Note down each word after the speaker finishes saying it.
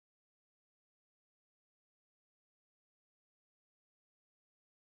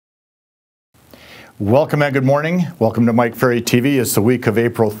Welcome and good morning. Welcome to Mike Ferry TV. It's the week of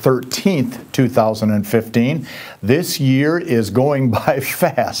April 13th, 2015. This year is going by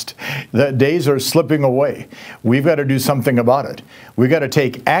fast. The days are slipping away. We've got to do something about it. We've got to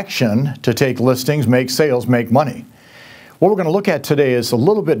take action to take listings, make sales, make money. What we're going to look at today is a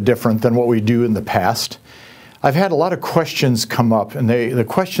little bit different than what we do in the past. I've had a lot of questions come up, and the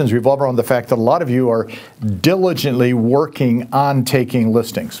questions revolve around the fact that a lot of you are diligently working on taking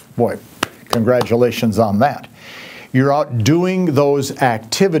listings. Boy, congratulations on that. You're out doing those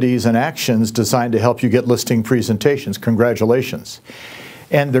activities and actions designed to help you get listing presentations. Congratulations.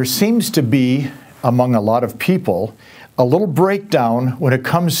 And there seems to be, among a lot of people, a little breakdown when it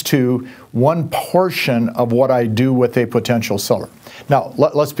comes to one portion of what I do with a potential seller. Now,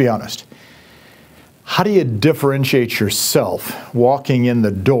 let's be honest. How do you differentiate yourself walking in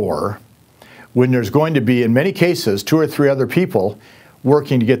the door when there's going to be, in many cases, 2 or 3 other people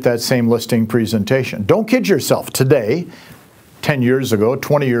working to get that same listing presentation? Don't kid yourself. Today, 10 years ago,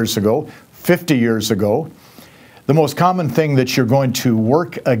 20 years ago, 50 years ago, the most common thing that you're going to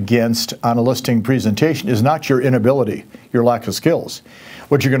work against on a listing presentation is not your inability, your lack of skills.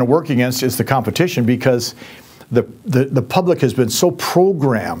 What you're going to work against is the competition, because the public has been so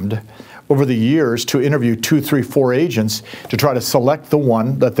programmed over the years to interview 2, 3, 4 agents to try to select the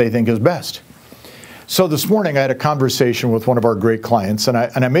one that they think is best. So this morning I had a conversation with one of our great clients, and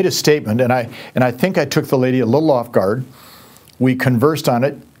I made a statement, and I think I took the lady a little off guard. We conversed on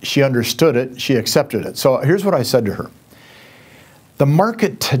it, she understood it, she accepted it. So here's what I said to her. The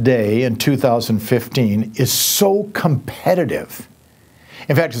market today in 2015 is so competitive.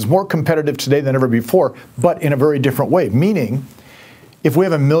 In fact, it's more competitive today than ever before, but in a very different way. Meaning, if we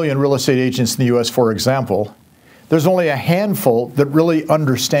have 1 million real estate agents in the U.S., for example, there's only a handful that really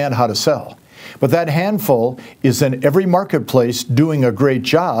understand how to sell. But that handful is in every marketplace doing a great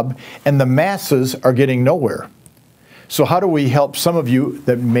job, and the masses are getting nowhere. So how do we help some of you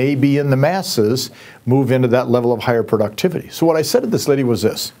that may be in the masses move into that level of higher productivity? So what I said to this lady was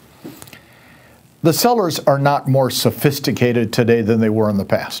this. The sellers are not more sophisticated today than they were in the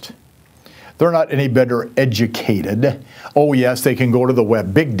past. They're not any better educated. Oh yes, they can go to the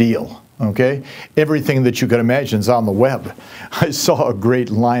web. Big deal. Okay? Everything that you can imagine is on the web. I saw a great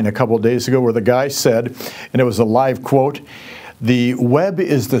line a couple of days ago where the guy said, and it was a live quote, "The web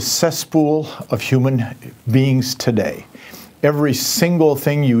is the cesspool of human beings today. Every single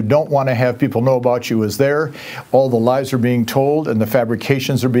thing you don't want to have people know about you is there. All the lies are being told and the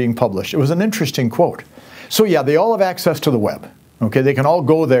fabrications are being published." It was an interesting quote. So yeah, they all have access to the web. Okay, they can all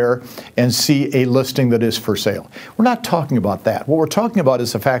go there and see a listing that is for sale. We're not talking about that. What we're talking about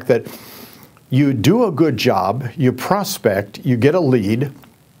is the fact that you do a good job, you prospect, you get a lead,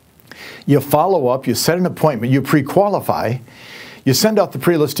 you follow up, you set an appointment, you pre-qualify, you send out the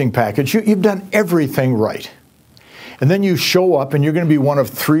pre-listing package, you've done everything right. And then you show up and you're going to be one of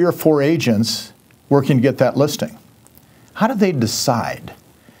 3 or 4 agents working to get that listing. How do they decide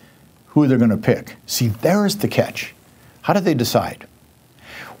who they're going to pick? See, there's the catch. How do they decide?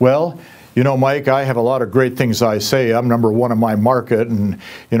 Well, you know, Mike, I have a lot of great things I say. I'm number 1 in my market, and,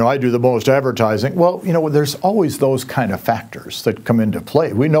 you know, I do the most advertising. Well, you know, there's always those kind of factors that come into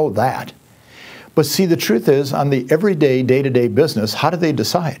play. We know that. But see, the truth is, on the everyday, day-to-day business, how do they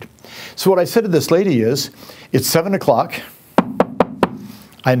decide? So what I said to this lady is, it's 7 o'clock.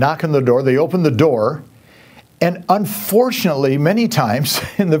 I knock on the door. They open the door. And unfortunately, many times,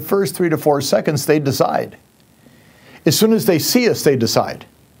 in the first 3 to 4 seconds, they decide. As soon as they see us, they decide.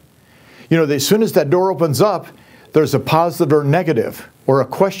 You know, as soon as that door opens up, there's a positive or negative or a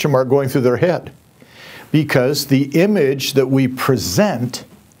question mark going through their head. Because the image that we present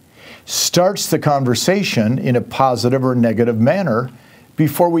starts the conversation in a positive or negative manner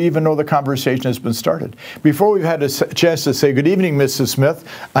before we even know the conversation has been started. Before we've had a chance to say, "Good evening, Mrs. Smith.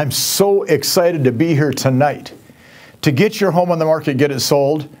 I'm so excited to be here tonight. To get your home on the market, get it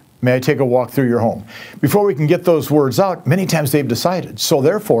sold, may I take a walk through your home?" Before we can get those words out, many times they've decided. So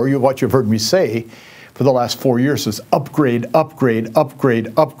therefore, what you've heard me say for the last 4 years is upgrade, upgrade,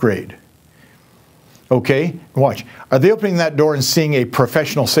 upgrade, upgrade. Okay? Watch. Are they opening that door and seeing a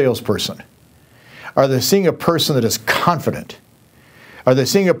professional salesperson? Are they seeing a person that is confident? Are they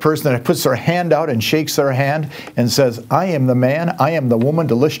seeing a person that puts their hand out and shakes their hand and says, "I am the man, I am the woman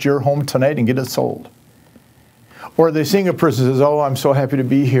to list your home tonight and get it sold"? Or are they seeing a person that says, "Oh, I'm so happy to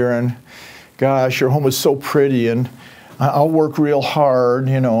be here, and gosh, your home is so pretty, and I'll work real hard,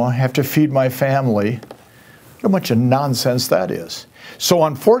 you know, I have to feed my family"? What a bunch of nonsense that is. So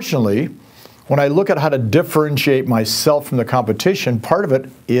unfortunately, When I look at how to differentiate myself from the competition, part of it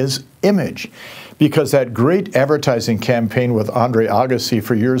is image. Because that great advertising campaign with Andre Agassi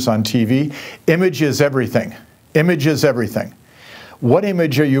for years on TV, image is everything. Image is everything. What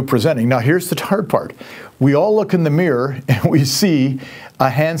image are you presenting? Now here's the hard part. We all look in the mirror and we see a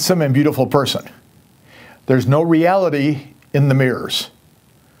handsome and beautiful person. There's no reality in the mirrors.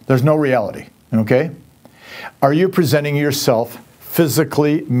 There's no reality, okay? Are you presenting yourself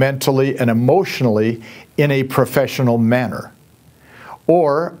physically, mentally, and emotionally in a professional manner?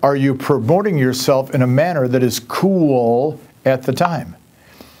 Or are you promoting yourself in a manner that is cool at the time?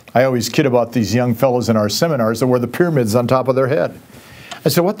 I always kid about these young fellows in our seminars that wear the pyramids on top of their head. I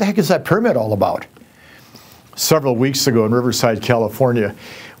said, what the heck is that pyramid all about? Several weeks ago in Riverside, California,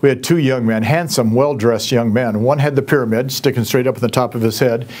 we had two young men, handsome, well-dressed young men. One had the pyramid sticking straight up at the top of his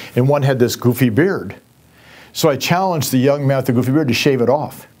head, and one had this goofy beard. So I challenged the young man with the goofy beard to shave it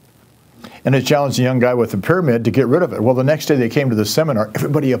off. And I challenged the young guy with the pyramid to get rid of it. Well, the next day they came to the seminar,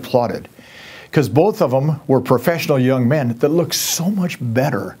 everybody applauded. Because both of them were professional young men that looked so much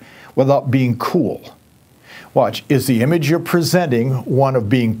better without being cool. Watch, is the image you're presenting one of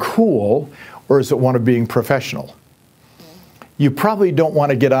being cool, or is it one of being professional? You probably don't want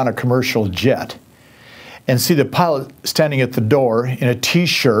to get on a commercial jet and see the pilot standing at the door in a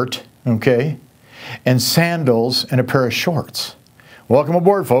t-shirt, okay, and sandals and a pair of shorts. Welcome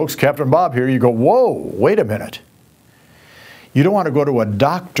aboard, folks. Captain Bob here. You go, whoa, wait a minute. You don't want to go to a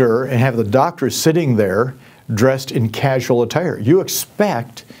doctor and have the doctor sitting there dressed in casual attire. You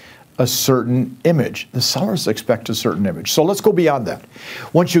expect a certain image. The sellers expect a certain image. So let's go beyond that.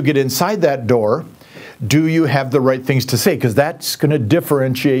 Once you get inside that door, do you have the right things to say? Because that's going to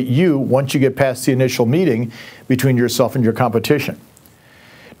differentiate you once you get past the initial meeting between yourself and your competition.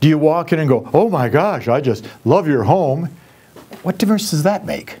 Do you walk in and go, oh my gosh, I just love your home? What difference does that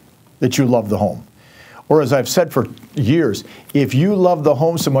make that you love the home? Or as I've said for years, if you love the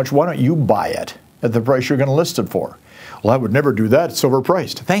home so much, why don't you buy it at the price you're going to list it for? Well, I would never do that. It's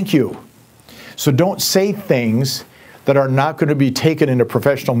overpriced. Thank you. So don't say things that are not going to be taken in a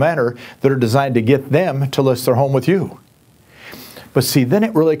professional manner that are designed to get them to list their home with you. But see, then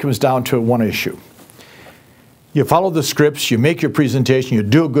it really comes down to one issue. You follow the scripts, you make your presentation, you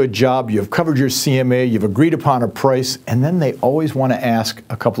do a good job, you've covered your CMA, you've agreed upon a price, and then they always want to ask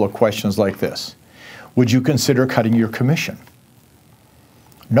a couple of questions like this. Would you consider cutting your commission?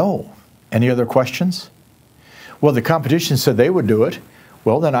 No. Any other questions? Well, the competition said they would do it.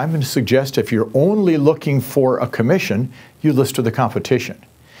 Well, then I'm going to suggest if you're only looking for a commission, you list to the competition.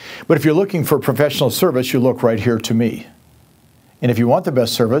 But if you're looking for professional service, you look right here to me. And if you want the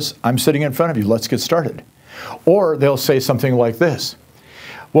best service, I'm sitting in front of you. Let's get started. Or they'll say something like this.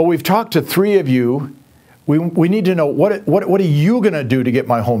 Well, we've talked to three of you. We need to know what are you going to do to get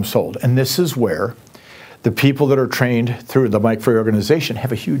my home sold? And this is where the people that are trained through the Mike Ferry organization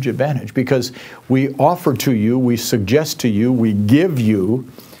have a huge advantage, because we offer to you, we suggest to you, we give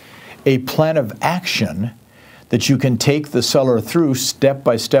you a plan of action that you can take the seller through step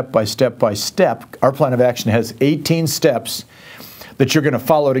by step by step by step. Our plan of action has 18 steps that you're going to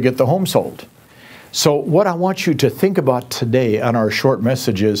follow to get the home sold. So what I want you to think about today on our short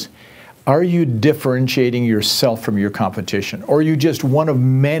message is, are you differentiating yourself from your competition? Or are you just one of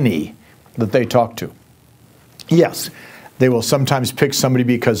many that they talk to? Yes, they will sometimes pick somebody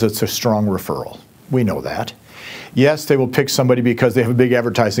because it's a strong referral. We know that. Yes, they will pick somebody because they have a big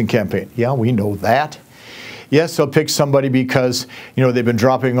advertising campaign. Yeah, we know that. Yes, they'll pick somebody because, you know, they've been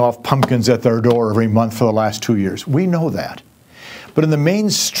dropping off pumpkins at their door every month for the last 2 years. We know that. But in the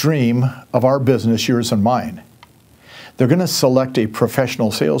mainstream of our business, yours and mine, they're going to select a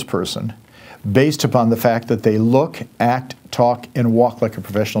professional salesperson based upon the fact that they look, act, talk, and walk like a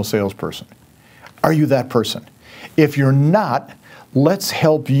professional salesperson. Are you that person? If you're not, let's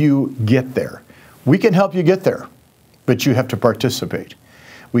help you get there. We can help you get there, but you have to participate.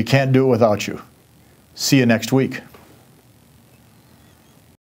 We can't do it without you. See you next week.